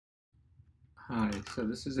Hi, so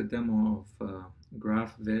this is a demo of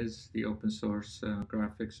GraphViz, the open source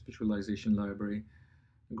graphics visualization library,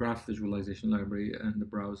 graph visualization library in the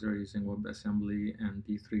browser using WebAssembly and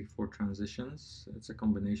D3 for transitions. It's a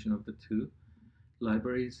combination of the two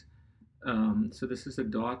libraries. So this is a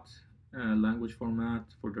dot language format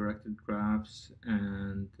for directed graphs,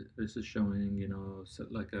 and this is showing,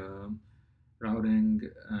 like a routing,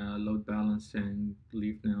 load balancing,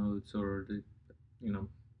 leaf nodes, or the,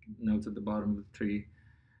 nodes at the bottom of the tree.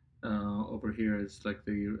 Over here is like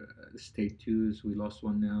the state 2s. We lost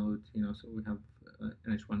one node, so we have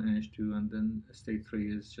NH1, NH2, and then state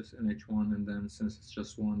 3 is just NH1, and then since it's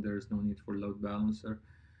just one, there is no need for load balancer.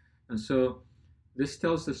 And so this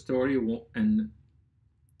tells the story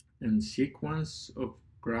in sequence of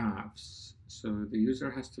graphs. So the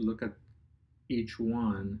user has to look at each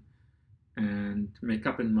one and make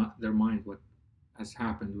up in their mind what has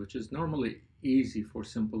happened, which is normally easy for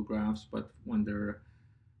simple graphs, but when they're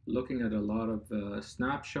looking at a lot of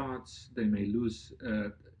snapshots, they may lose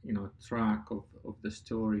track of the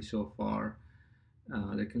story so far.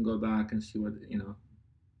 They can go back and see what to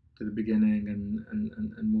the beginning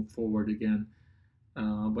and move forward again.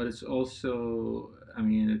 But it's also,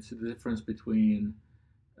 it's the difference between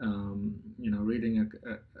reading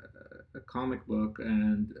a comic book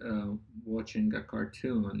and watching a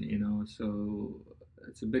cartoon. So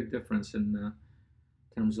it's a big difference in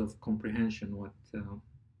terms of comprehension, what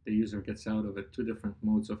the user gets out of it, two different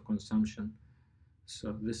modes of consumption.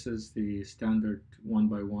 So this is the standard 1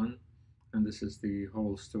 by 1, and this is the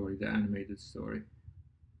whole story, the animated story.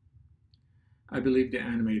 I believe the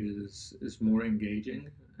animated is more engaging,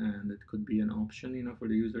 and it could be an option, for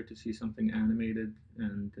the user to see something animated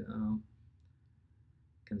and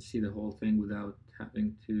can see the whole thing without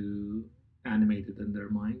having to animate it in their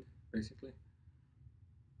mind, basically.